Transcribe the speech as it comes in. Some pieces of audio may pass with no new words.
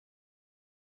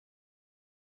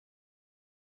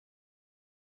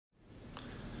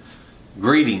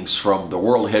Greetings from the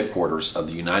world headquarters of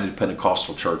the United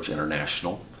Pentecostal Church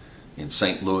International in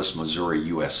St. Louis, Missouri,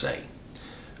 USA.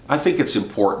 I think it's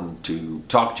important to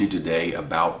talk to you today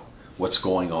about what's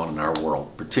going on in our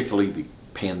world, particularly the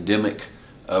pandemic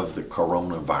of the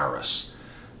coronavirus.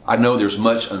 I know there's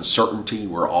much uncertainty.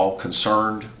 We're all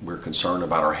concerned. We're concerned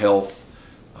about our health.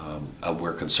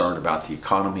 We're concerned about the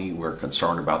economy. We're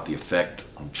concerned about the effect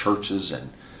on churches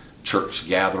and church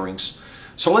gatherings.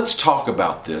 So let's talk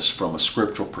about this from a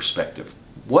scriptural perspective.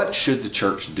 What should the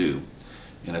church do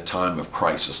in a time of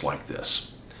crisis like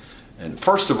this? And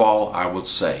first of all, I would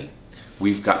say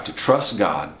we've got to trust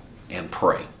God and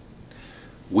pray.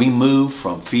 We move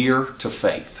from fear to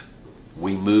faith.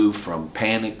 We move from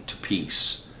panic to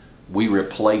peace. We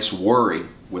replace worry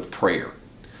with prayer.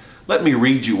 Let me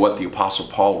read you what the Apostle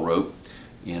Paul wrote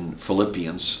in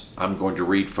Philippians. I'm going to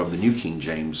read from the New King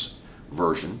James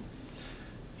Version.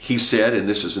 He said, and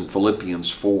this is in Philippians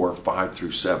 4, 5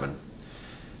 through 7,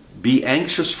 "Be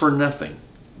anxious for nothing,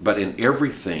 but in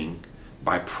everything,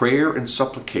 by prayer and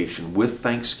supplication with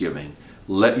thanksgiving,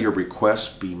 let your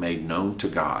requests be made known to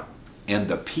God. And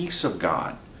the peace of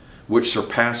God, which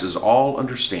surpasses all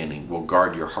understanding, will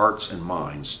guard your hearts and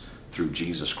minds through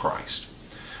Jesus Christ."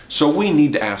 So we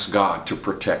need to ask God to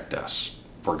protect us,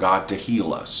 for God to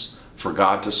heal us, for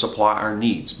God to supply our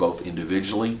needs, both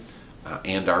individually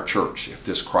and our church. If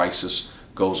this crisis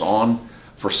goes on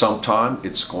for some time,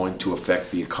 it's going to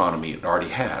affect the economy. It already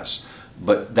has.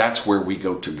 But that's where we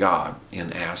go to God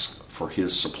and ask for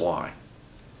His supply.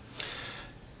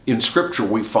 In Scripture,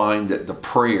 we find that the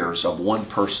prayers of one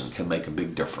person can make a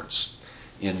big difference.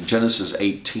 In Genesis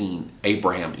 18,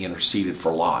 Abraham interceded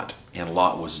for Lot, and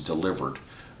Lot was delivered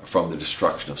from the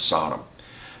destruction of Sodom.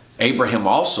 Abraham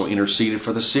also interceded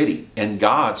for the city, and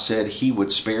God said He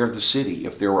would spare the city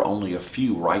if there were only a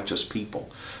few righteous people.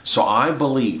 So I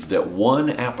believe that one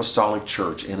apostolic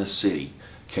church in a city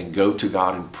can go to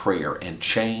God in prayer and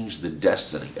change the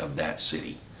destiny of that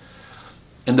city.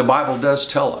 And the Bible does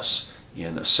tell us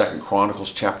in 2 Chronicles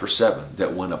chapter 7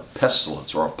 that when a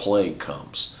pestilence or a plague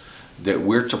comes, that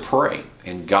we're to pray,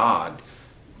 and God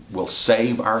will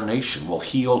save our nation, will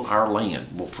heal our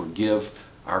land, will forgive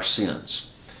our sins.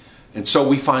 And so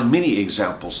we find many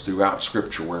examples throughout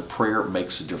Scripture where prayer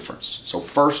makes a difference. So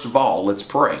first of all, let's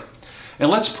pray. And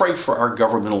let's pray for our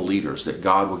governmental leaders, that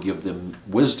God will give them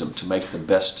wisdom to make the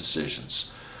best decisions.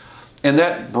 And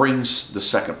that brings the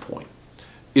second point.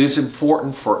 It is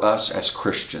important for us as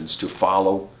Christians to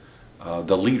follow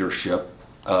the leadership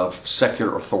of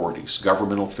secular authorities,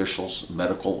 governmental officials,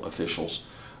 medical officials,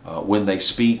 when they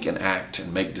speak and act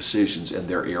and make decisions in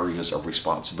their areas of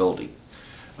responsibility.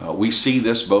 We see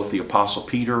this both the Apostle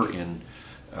Peter in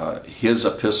his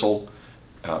epistle,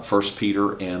 1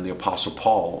 Peter, and the Apostle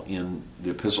Paul in the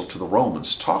epistle to the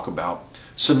Romans talk about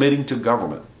submitting to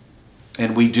government.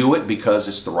 And we do it because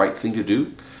it's the right thing to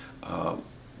do.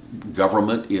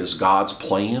 Government is God's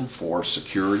plan for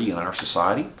security in our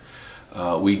society.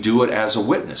 We do it as a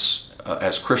witness,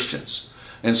 as Christians.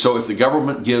 And so if the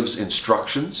government gives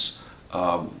instructions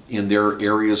in their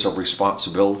areas of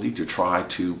responsibility to try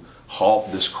to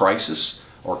halt this crisis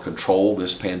or control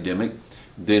this pandemic,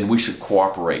 then we should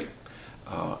cooperate.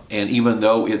 And even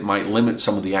though it might limit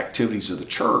some of the activities of the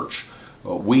church,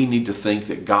 we need to think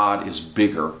that God is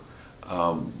bigger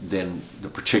than the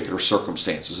particular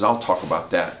circumstances. I'll talk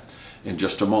about that in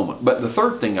just a moment. But the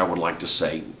third thing I would like to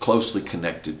say, closely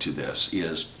connected to this,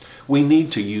 is we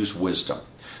need to use wisdom.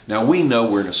 Now, we know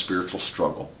we're in a spiritual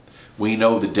struggle. We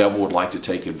know the devil would like to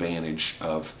take advantage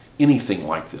of anything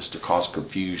like this to cause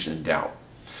confusion and doubt.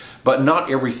 But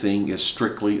not everything is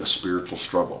strictly a spiritual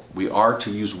struggle. We are to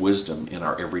use wisdom in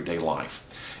our everyday life.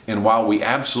 And while we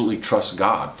absolutely trust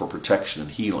God for protection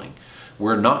and healing,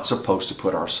 we're not supposed to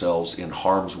put ourselves in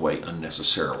harm's way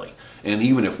unnecessarily. And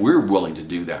even if we're willing to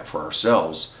do that for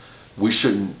ourselves, we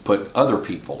shouldn't put other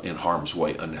people in harm's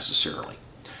way unnecessarily.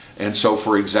 And so,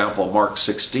 for example, Mark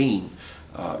 16,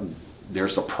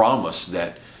 there's the promise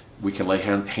that we can lay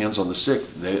hands on the sick,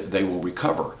 they will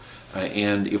recover.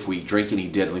 And if we drink any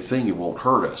deadly thing, it won't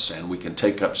hurt us. And we can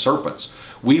take up serpents.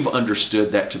 We've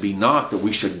understood that to be not that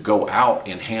we should go out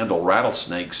and handle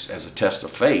rattlesnakes as a test of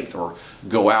faith, or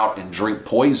go out and drink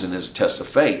poison as a test of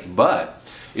faith. But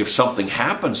if something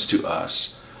happens to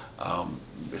us,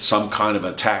 some kind of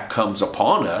attack comes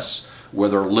upon us,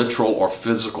 whether literal or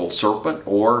physical serpent,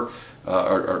 or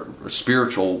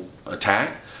spiritual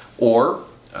attack, or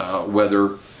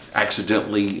whether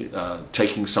accidentally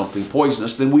taking something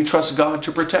poisonous, then we trust God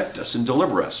to protect us and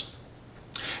deliver us.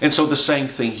 And so the same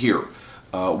thing here.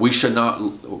 We should not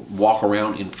walk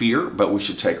around in fear, but we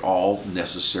should take all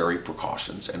necessary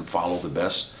precautions and follow the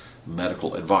best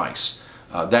medical advice.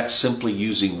 That's simply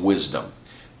using wisdom,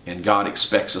 and God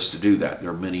expects us to do that.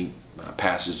 There are many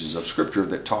passages of Scripture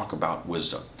that talk about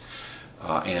wisdom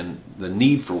and the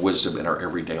need for wisdom in our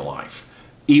everyday life.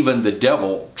 Even the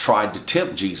devil tried to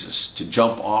tempt Jesus to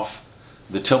jump off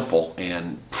the temple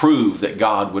and prove that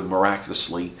God would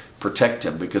miraculously protect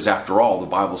him, because after all, the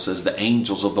Bible says the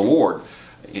angels of the Lord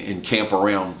encamp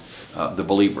around the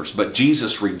believers. But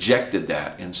Jesus rejected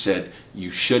that and said,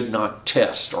 you should not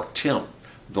test or tempt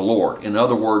the Lord. In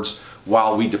other words,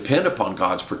 while we depend upon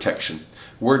God's protection,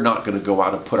 we're not going to go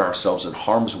out and put ourselves in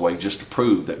harm's way just to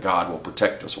prove that God will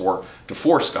protect us or to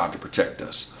force God to protect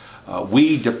us.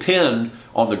 We depend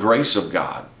on the grace of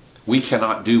God. We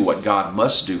cannot do what God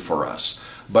must do for us.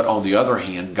 But on the other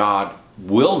hand, God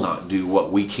will not do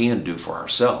what we can do for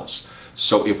ourselves.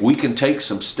 So if we can take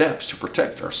some steps to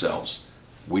protect ourselves,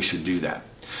 we should do that.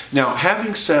 Now,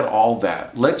 having said all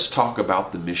that, let's talk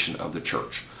about the mission of the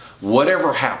church.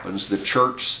 Whatever happens, the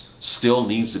church still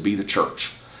needs to be the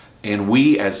church. And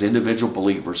we as individual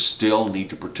believers still need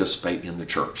to participate in the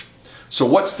church. So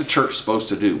what's the church supposed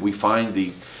to do? We find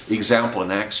the example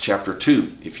in Acts chapter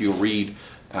 2. If you read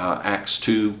Acts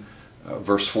 2,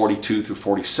 verse 42 through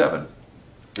 47,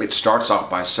 it starts out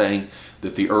by saying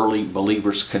that the early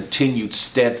believers continued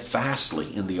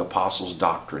steadfastly in the apostles'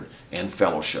 doctrine and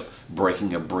fellowship,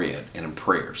 breaking of bread and in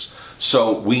prayers.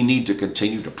 So we need to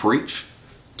continue to preach,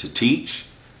 to teach,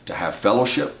 to have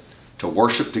fellowship, to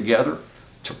worship together,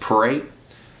 to pray.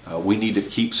 We need to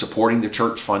keep supporting the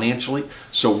church financially.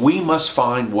 So we must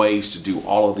find ways to do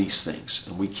all of these things.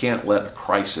 And we can't let a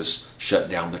crisis shut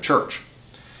down the church.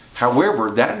 However,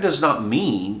 that does not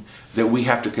mean that we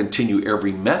have to continue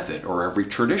every method or every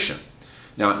tradition.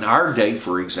 Now, in our day,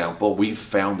 for example, we've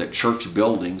found that church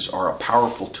buildings are a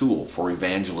powerful tool for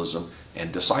evangelism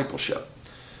and discipleship.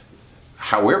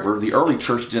 However, the early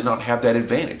church did not have that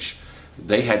advantage.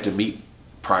 They had to meet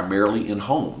primarily in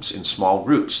homes, in small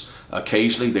groups.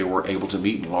 Occasionally, they were able to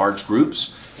meet in large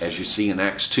groups. As you see in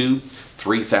Acts 2,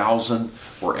 3,000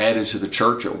 were added to the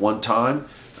church at one time.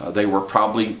 They were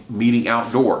probably meeting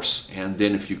outdoors. And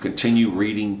then if you continue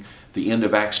reading the end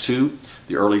of Acts 2,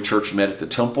 the early church met at the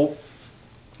temple.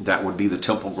 That would be the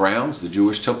temple grounds, the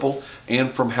Jewish temple,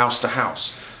 and from house to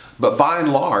house. But by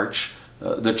and large,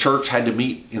 the church had to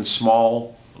meet in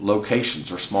small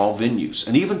locations or small venues.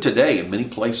 And even today, in many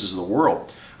places of the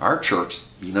world, our church,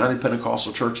 the United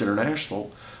Pentecostal Church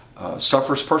International,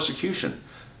 suffers persecution.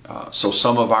 So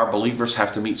some of our believers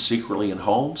have to meet secretly in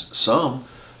homes. Some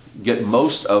get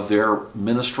most of their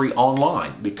ministry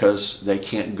online because they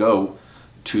can't go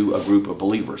to a group of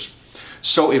believers.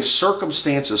 So if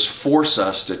circumstances force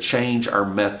us to change our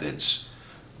methods,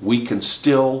 we can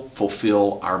still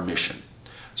fulfill our mission.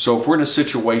 So if we're in a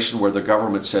situation where the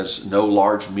government says no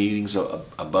large meetings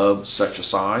above such a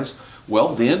size,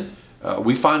 well then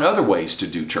we find other ways to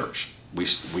do church.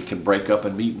 We can break up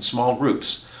and meet in small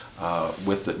groups.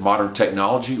 With the modern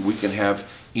technology, we can have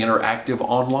interactive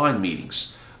online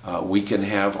meetings. We can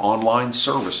have online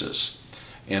services.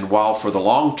 And while for the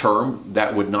long term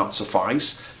that would not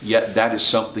suffice, yet that is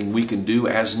something we can do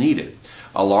as needed.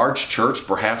 A large church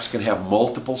perhaps can have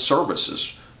multiple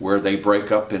services where they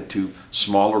break up into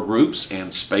smaller groups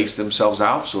and space themselves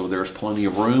out so there's plenty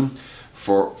of room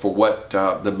for what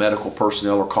the medical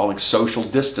personnel are calling social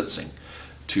distancing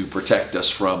to protect us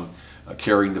from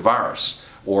carrying the virus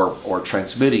or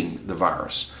transmitting the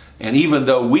virus. And even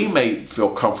though we may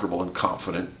feel comfortable and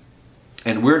confident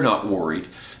and we're not worried,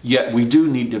 yet we do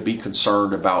need to be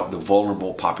concerned about the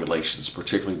vulnerable populations,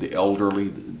 particularly the elderly,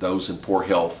 those in poor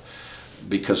health,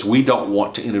 because we don't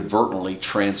want to inadvertently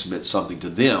transmit something to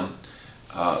them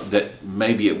that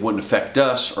maybe it wouldn't affect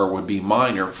us or would be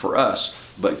minor for us,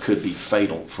 but could be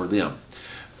fatal for them.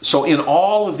 So in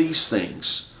all of these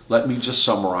things, let me just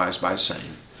summarize by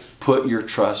saying, put your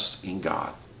trust in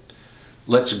God.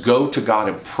 Let's go to God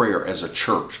in prayer as a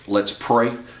church. Let's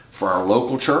pray for our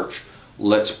local church.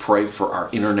 Let's pray for our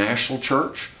international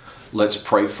church. Let's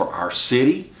pray for our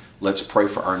city. Let's pray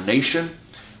for our nation.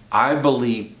 I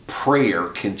believe prayer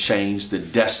can change the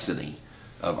destiny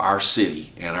of our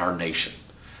city and our nation.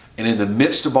 And in the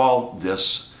midst of all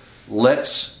this,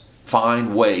 let's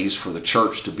find ways for the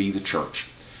church to be the church.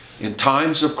 In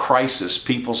times of crisis,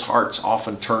 people's hearts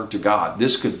often turn to God.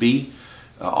 This could be,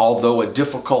 although a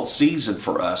difficult season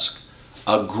for us,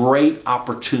 a great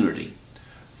opportunity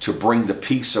to bring the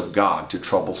peace of God to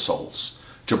troubled souls,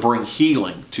 to bring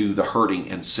healing to the hurting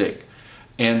and sick,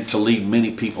 and to lead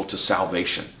many people to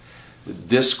salvation.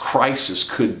 This crisis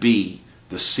could be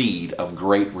the seed of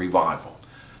great revival.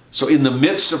 So in the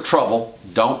midst of trouble,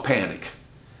 don't panic,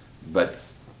 but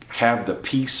have the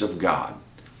peace of God.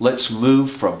 Let's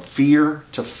move from fear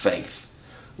to faith.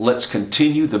 Let's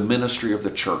continue the ministry of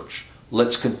the church.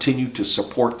 Let's continue to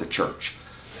support the church.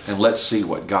 And let's see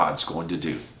what God's going to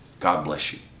do. God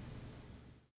bless you.